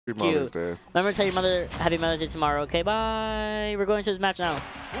Mother's Day. Remember to tell your mother Happy Mother's Day tomorrow. Okay, bye. We're going to this match now.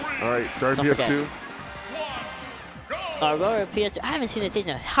 All right, starting Don't PS2. We're going to PS2. I haven't seen this stage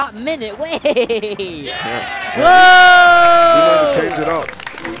in a hot minute. Wait. Yeah. Whoa! We learned to change it up.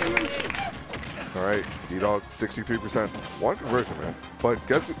 All right, DDog 63%. One conversion, man. But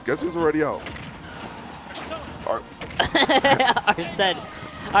guess who's already out?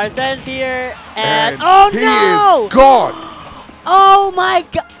 Arsen's here, and oh he no! is gone. Oh my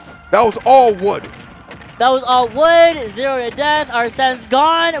god! That was all wood. That was all wood. 0 to death. Arsen's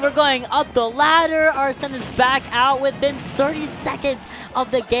gone. We're going up the ladder. Arsen is back out within 30 seconds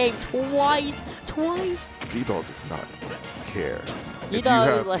of the game. Twice. DDog does not care. If you DDog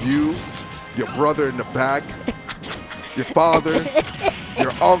is have like you, your brother in the back, your father,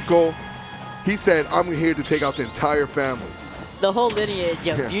 your uncle. He said, I'm here to take out the entire family. the whole lineage.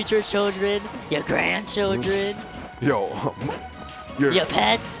 Your future children, your grandchildren. Yo, your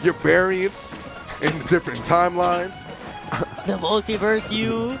pets. Your variants in the different timelines. The multiverse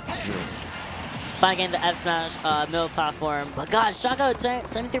you. Finally getting the F Smash middle platform. But God, Shaka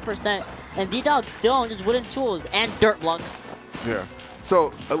 73%. And DDog still on just wooden tools and dirt blocks. Yeah.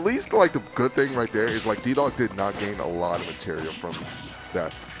 So at least like the good thing right there is like DDog did not gain a lot of material from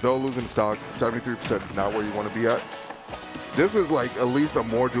that. Though losing stock, 73% is not where you want to be at. This is like at least a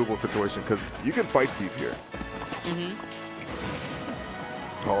more doable situation because you can fight Steve here.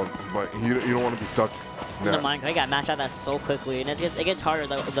 Oh, but you don't want to be stuck. In the Minecraft, you got match out that so quickly, and it gets harder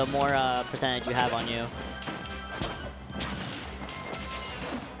the more percentage you have on you.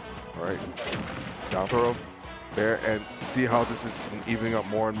 All right, down throw there, and see how this is evening up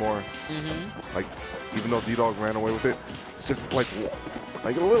more and more. Like even though DDog ran away with it, it's just like a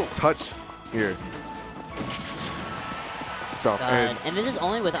little touch here. Stop. And this is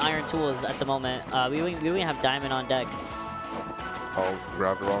only with iron tools at the moment. We only have diamond on deck. Oh,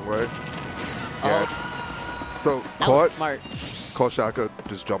 grabbed the wrong way. Yeah. Oh. So That was smart. Caught Shaka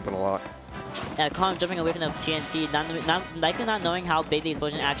just jumping a lot. Yeah, caught him jumping away from the TNT, likely not knowing how big the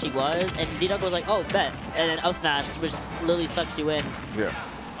explosion actually was, and DDog was like, oh, bet. And then up smash, which literally sucks you in. Yeah.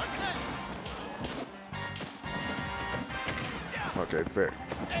 Okay, fair.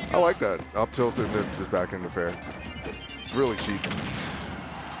 I like that. Up tilt and then just back into fair. It's really cheap.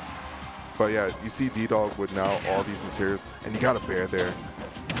 But yeah, you see DDog with now all these materials, and you got a bear there.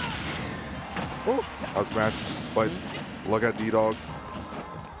 Ooh. Up smash. But look at DDog.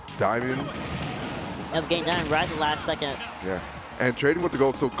 Diamond. Yep, getting diamond right at the last second. Yeah. And trading with the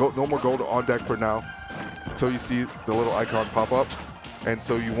gold, so no more gold on deck for now. Until you see the little icon pop up. And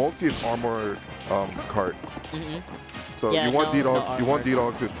so you won't see an armor cart. So yeah, you want DDog, no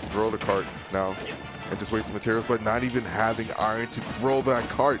DDog to throw the cart now and just waste the materials, but not even having iron to throw that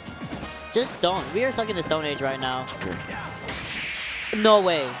cart. Just stone. We are stuck in the Stone Age right now. Yeah. No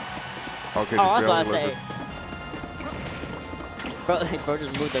way. Okay, oh, I was about to say. Bro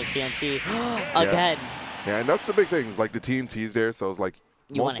just moved the TNT again. Yeah, and that's the big thing. Is like the TNT's there, so it's like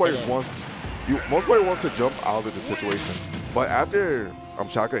most players want to jump out of the situation. But after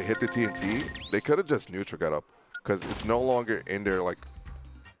Shaka hit the TNT, they could have just neutral got up because it's no longer in their like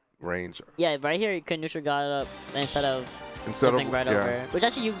range. Yeah, right here you can neutral got up instead of jumping right over. Which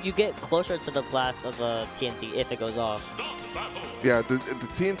actually you get closer to the blast of the TNT if it goes off. Yeah, the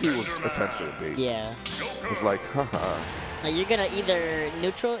TNT was essentially bait. Yeah. It's like, haha. Like you're gonna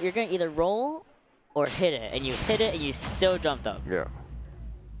either roll or hit it, and you hit it and you still jumped up. Yeah.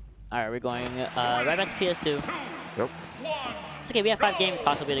 All right, we're going right back to PS2. Yep. It's okay. We have 5 games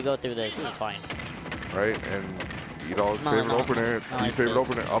possibly to go through this. This is fine. Right, and DDog's favorite opener, Steve's favorite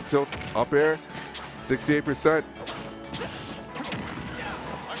opener, up tilt, up air, 68%.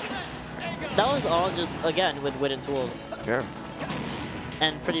 That was all just again with wooden tools. Yeah.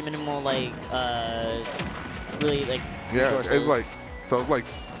 And pretty minimal like really like resources. It's like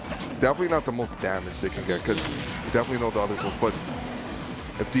definitely not the most damage they can get because you definitely know the other tools, but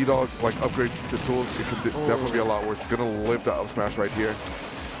if DDog like upgrades the tools, it can definitely be a lot worse. It's gonna live the up smash right here.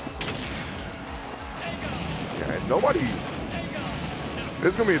 Yeah, and nobody.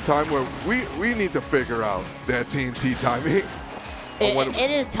 There's gonna be a time where we need to figure out that TNT timing. It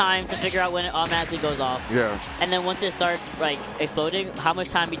is time to figure out when it automatically goes off. Yeah. And then once it starts like exploding, how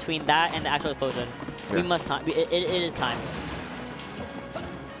much time between that and the actual explosion? Yeah. We must time. It is time.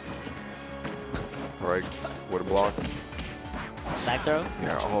 All right, with the blocks. Back throw.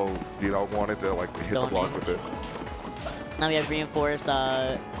 Yeah. Oh, DDog wanted to like hit the block with it. Now we have reinforced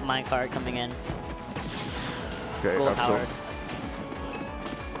minecart coming in. Okay. Gold powered.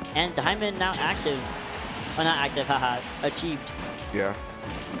 And diamond now active. Oh, not active. Haha. Achieved. Yeah.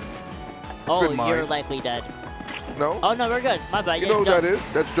 Oh, you're likely dead. No? Oh, no, we're good. My bad. You know who that is?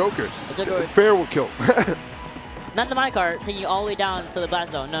 That's Joker. Joker. Fair will kill. Not the minecart, taking you all the way down to the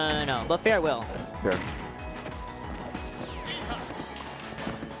blast zone. No. But Fair will. Yeah.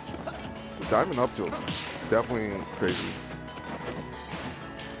 So diamond up tilt, definitely crazy.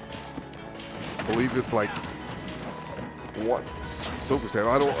 I believe it's like what super save.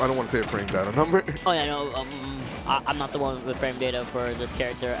 I don't want to say a frame data number. Oh yeah, no. I'm not the one with frame data for this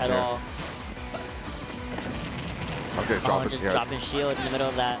character at all. Okay, dropping shield in the middle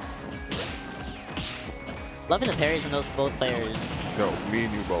of that. Loving the parries from both players. No, me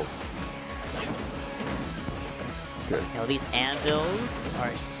and you both. Okay. You know, these anvils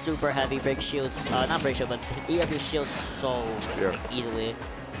are super heavy. Break shields, not break shield, but eat up your shields so easily.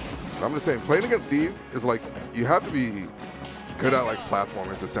 I'm just saying, playing against Steve is like, you have to be good at like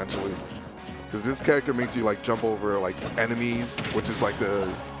platformers essentially. Because this character makes you like jump over like enemies, which is like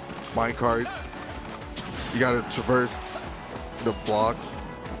the minecarts. You gotta traverse the blocks.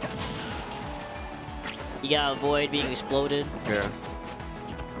 You gotta avoid being exploded. Yeah.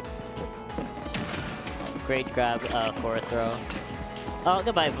 Great grab for a throw. Oh,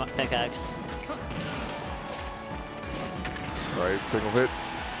 goodbye, pickaxe. Right, single hit.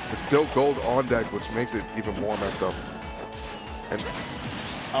 It's still gold on deck, which makes it even more messed up. And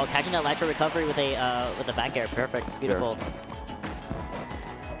oh, catching that electro recovery with a back air, perfect, beautiful. Yeah.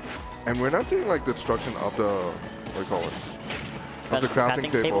 And we're not seeing like the destruction of the what do you call it? Of the crafting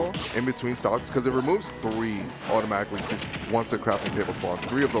table in between stocks, because it removes 3 automatically just once the crafting table spawns.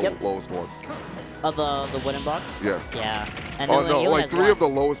 3 of the lowest ones. Of the wooden blocks? Yeah. Yeah. And oh no, like 3 of the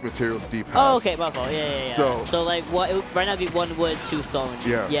lowest materials Steve has. Oh, okay, my fault. Yeah. So like what? Right now it'd be 1 wood, 2 stone.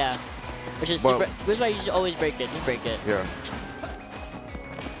 Yeah. Yeah. Which is super. Which is why you should always break it. Just break it. Yeah.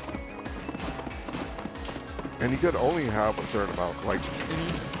 And you could only have a certain amount, like.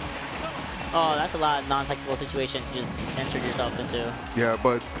 Oh, that's a lot of non-technical situations you just entered yourself into. Yeah,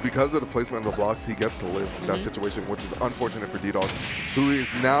 but because of the placement of the blocks, he gets to live in that situation, which is unfortunate for DDog, who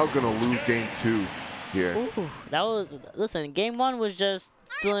is now going to lose game 2 here. Ooh, that was, listen, game 1 was just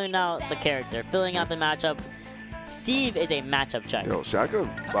filling out the character, filling out the matchup. Steve is a matchup check. Yo, Shaka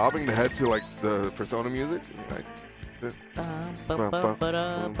bobbing the head to like the Persona music. Like, it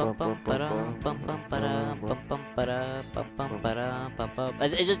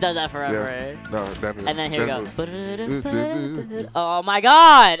just does that forever. Yeah. No, and then here we go. Oh my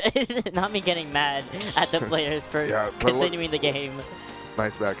god! Not me getting mad at the players for continuing the game.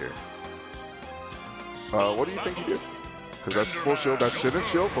 Nice back air. What do you think he did? Because that's full shield. That shouldn't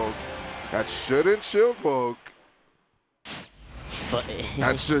shield poke. That shouldn't shield poke.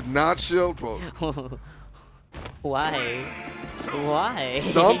 That should not shield poke. Why? Why?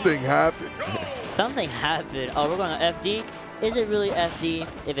 Something happened. Something happened. Oh, we're going to FD? Is it really FD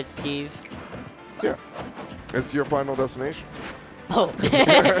if it's Steve? Yeah. It's your final destination. Oh,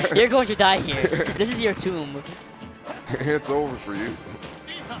 you're going to die here. This is your tomb. It's over for you.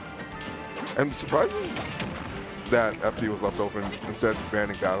 And surprisingly, that FD was left open instead of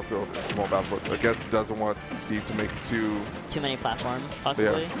banning Battlefield, small Battlefield. I guess doesn't want Steve to make too many platforms,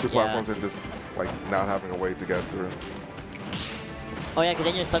 possibly. Yeah, 2 platforms and just like not having a way to get through. Oh yeah, because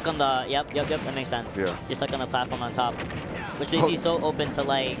then you're stuck on the, yep, that makes sense. Yeah. You're stuck on the platform on top, which makes you so open to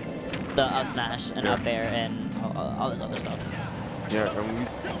like the up smash and up air and all this other stuff. Yeah, and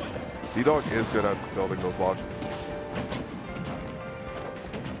DDog is good at building those blocks.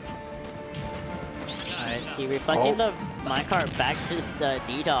 Alright, see, reflecting the minecart back to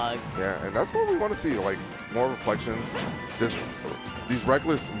DDog. Yeah, and that's what we want to see, like more reflections. These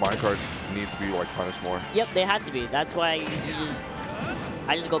reckless minecarts need to be like punished more. Yep, they had to be. That's why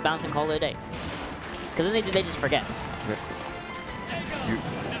I just go bounce and call it a day. Because then they just forget. Yeah.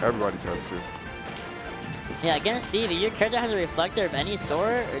 Everybody tends to. Yeah, against Steve, if your character has a reflector of any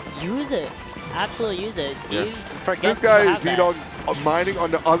sort, use it. Absolutely use it. Steve forgets this guy, DDog's mining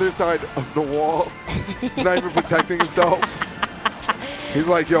on the other side of the wall. He's not even protecting himself. He's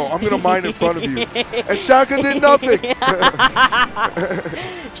like, yo, I'm going to mine in front of you. And Shaka did nothing.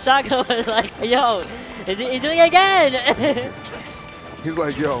 Shaka was like, yo, he's doing it again. He's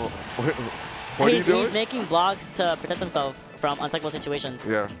like, yo, what are you doing? He's making blocks to protect himself from untouchable situations.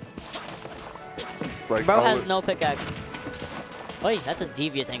 Yeah. Like, bro has no pickaxe. Wait, that's a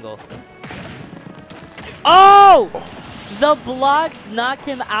devious angle. Oh! The blocks knocked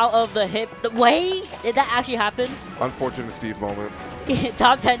him out of the hip. Wait, did that actually happen? Unfortunate Steve moment.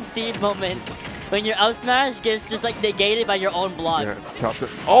 Top 10 Steve moment. When your up smash gets just like negated by your own block. Yeah, top 10.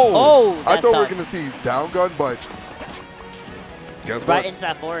 Oh! I thought we were going to see down gun, but guess what? Right into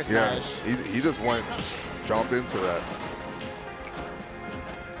that forward smash. Yeah, he just jumped into that.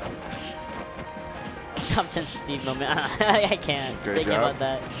 Thompson Steve moment. I can't think about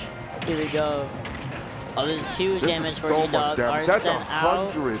that. Here we go. Oh, this is huge damage for so DDog. much damage. That's Arsene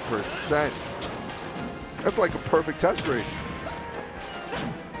out. 100%. That's like a perfect test rate.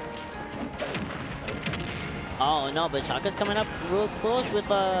 Oh no, but Shaka's coming up real close with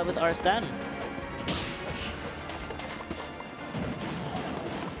Arsene.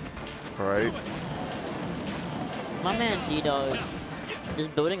 All right. My man DDog is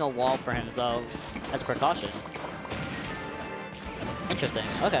building a wall for himself as a precaution. Interesting.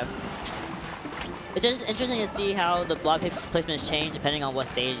 Okay. It's just interesting to see how the block placements change depending on what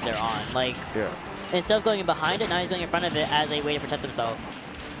stage they're on. Like, instead of going behind it, now he's going in front of it as a way to protect himself.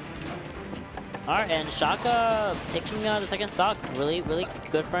 All right, and Shaka taking the second stock, really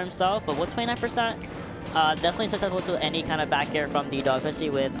good for himself. But 129%, definitely susceptible to any kind of back air from DDog, especially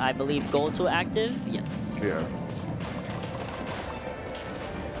with, I believe, gold tool active. Yes. Yeah.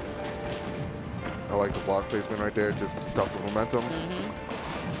 I like the block placement right there, just to stop the momentum.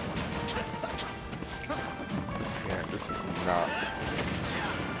 Man, this is not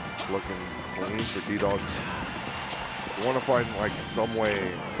looking clean for DDog. You want to find like some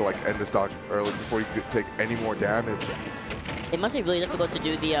way to like end the stock early before you could take any more damage. It must be really difficult to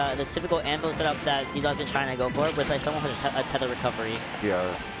do the typical anvil setup that DDog's been trying to go for with like someone with a tether recovery.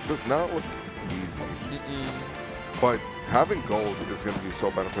 Yeah, does not look easy. But having gold is going to be so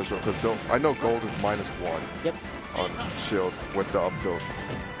beneficial because I know gold is -1 on shield with the up tilt.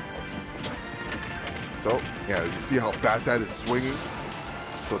 So yeah, you see how fast that is swinging.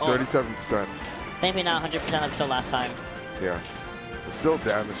 So 37%. Maybe not 100% up till last time. Yeah, but still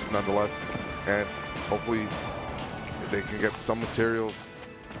damage nonetheless, and hopefully they can get some materials.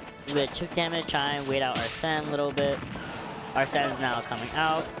 With chip damage, try and wait out Arsene a little bit. Arsene's now coming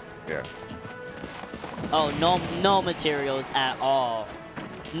out. Yeah. Oh, no materials at all.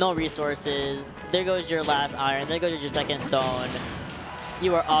 No resources. There goes your last iron. There goes your second stone.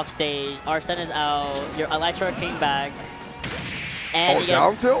 You are off stage. Arsene is out. Your Elytra came back. And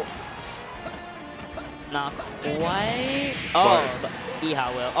down tilt? Not quite. Oh, but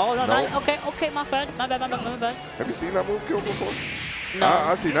Iha will. Oh, no, no. Okay, my bad. My bad. Have you seen that move kill before? No.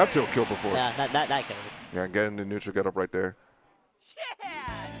 I've seen that tilt kill before. Yeah, that kills. Yeah, getting the neutral get up right there.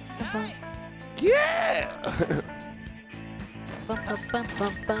 Yeah!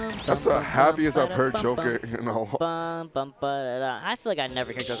 That's the happiest I've heard Joker in a while. I feel like I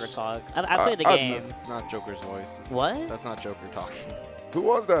never hear Joker talk. I played the game. That's not Joker's voice. What? That's not Joker talking. Who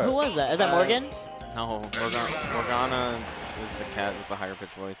was that? Who was that? Is that Morgan? No, Morgana is the cat with the higher pitch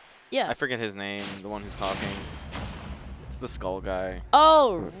voice. Yeah. I forget his name, the one who's talking. It's the skull guy.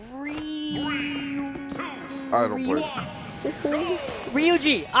 Oh, I don't play.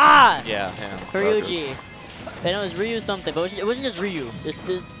 Ryuji! Ah! Yeah, him. Ryuji. I know it was Ryu something, but it wasn't just Ryu.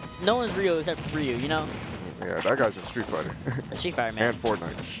 No one's Ryu except Ryu, you know? Yeah, that guy's in Street Fighter. Street Fighter, man. And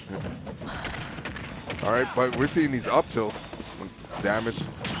Fortnite. All right, but we're seeing these up tilts. Damage,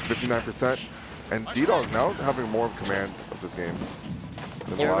 59%. And DDog now having more of command of this game.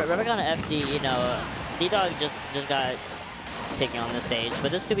 Yeah, Rebecca on FD, you know, DDog just got taken on this stage,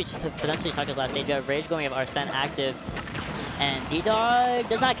 but this could be potentially Shaka's last stage. You have Rage going, you have Arsene active, and DDog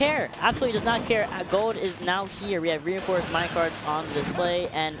does not care. Absolutely does not care. Gold is now here. We have reinforced minecarts on the display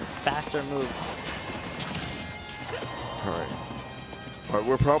and faster moves. All right. But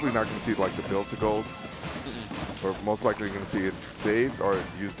we're probably not going to see like the build to gold. We're most likely going to see it saved or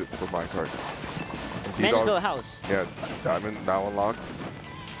used it for minecart. Managed to build a house. Yeah, Diamond now unlocked.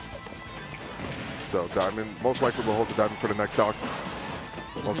 So Diamond most likely will hold the Diamond for the next stock.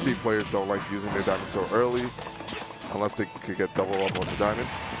 Most C players don't like using their Diamond so early, unless they could get double up on the Diamond.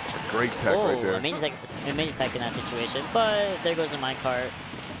 A great tech right there. Amazing tech in that situation, but there goes the minecart.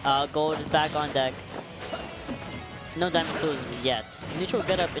 Gold is back on deck. No Diamond tools yet. Neutral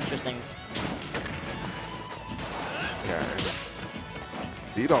get up, interesting. Yeah, and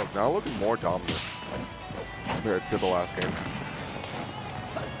DDog now looking more dominant compared to the last game.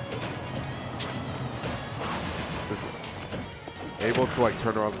 Just able to like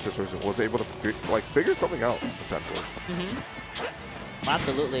turn around the situation, was able to figure something out essentially.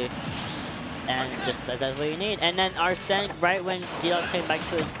 Absolutely, and just as that's what you need. And then Arsene, right when DDog came back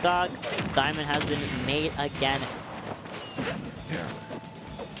to his stock, Diamond has been made again. Yeah,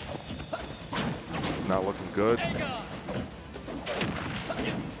 this is not looking good.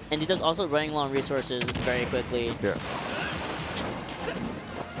 And DDog's also running low on resources very quickly. Yeah.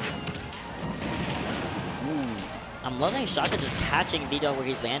 I'm loving Shaka just catching DDog where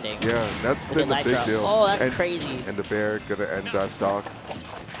he's landing. Yeah, that's been the big deal. Oh, that's crazy. And the bear gonna end that stock.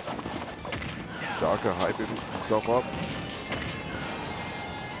 Shaka hyping himself up.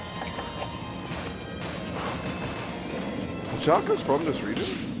 Shaka's from this region?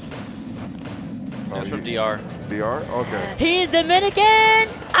 He's from DR. DR? Okay. He's Dominican!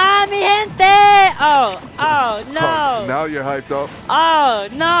 Ah, mi gente! Oh, no. Now you're hyped up. Oh,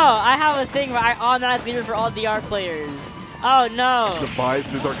 no. I have a thing where I automatically root for all DR players. Oh, no. The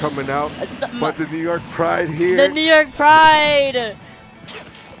biases are coming out, but the New York pride here. The New York pride!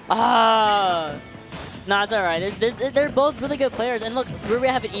 Ah. No, it's all right. They're both really good players. And look, we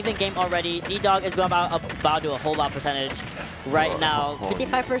have an even game already. DDog is going about to a whole lot percentage right now.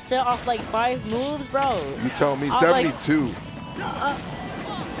 55% off like 5 moves, bro. You tell me 72.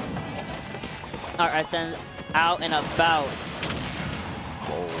 Alright, sends out and about.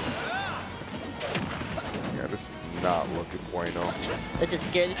 Oh. Yeah, this is not looking bueno. This is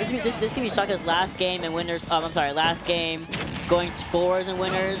scary. This could be Shaka's last game and winners. I'm sorry, last game going forwards and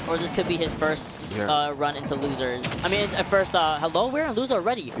winners, or this could be his first run into losers. I mean, it's first. Hello, we're in loser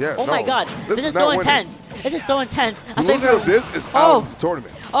already. Yeah, oh my God, this is so intense. This is so intense. I think loser of this is out of the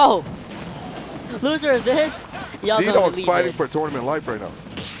tournament. Oh, loser of this. DDog's fighting for tournament life right now.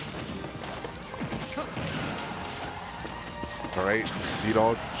 All right,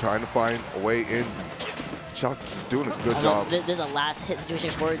 DDog trying to find a way in. Shaka just doing a good job. There's a last hit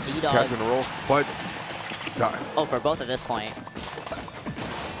situation for DDog. Catching the roll, but oh, for both at this point.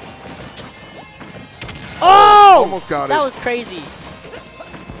 Oh! Almost got it. That was crazy.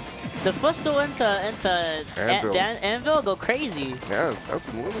 The footstool into Anvil go crazy. Yeah, that's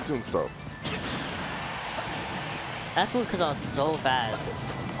some Looney Tunes stuff. That move because I was so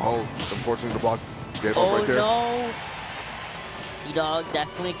fast. Oh, unfortunately the block gave up right there. Oh no. DDog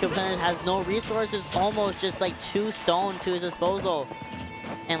definitely has no resources, almost just like 2 stone to his disposal.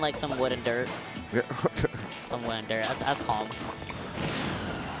 And like some wood and dirt. Yeah. Some wood and dirt. That's calm.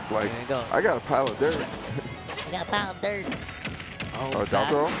 It's like, I got a pile of dirt. I got a pile of dirt. Oh, down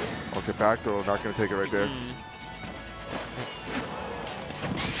throw? Okay, back throw. Not going to take it right there.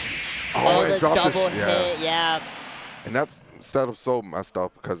 Oh, the double hit, yeah. And that's set up so messed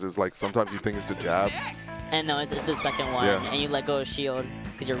up because it's like sometimes you think it's the jab. And no, it's the second one, and you let go of shield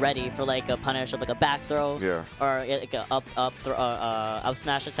because you're ready for like a punish of like a back throw, or like a up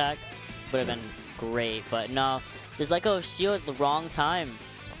smash attack. Would have been great, but no, just let go of shield at the wrong time.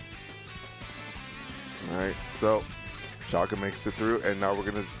 All right, so Shaka makes it through, and now we're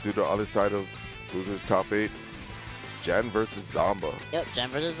gonna do the other side of losers top 8, Jen versus Zamba. Yep, Jen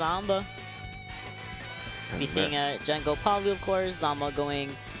versus Zamba. Be seeing Jen go Poly, of course. Zamba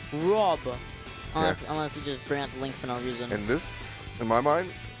going Rob. Unless you just bring out the link for no reason. And this, in my mind,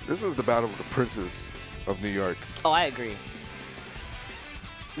 this is the battle of the princes of New York. Oh, I agree.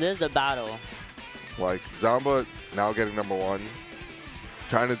 This is the battle. Like, Zamba now getting #1,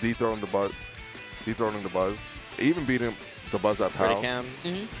 trying to dethrone the Buzz, dethroning the Buzz, even beating the Buzz at PAL.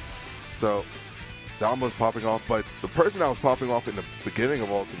 So, Zamba's popping off, but the person that was popping off in the beginning of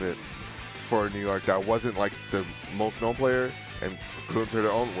Ultimate for New York that wasn't like the most known player and grew into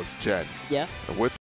their own was Jen. Yeah. And with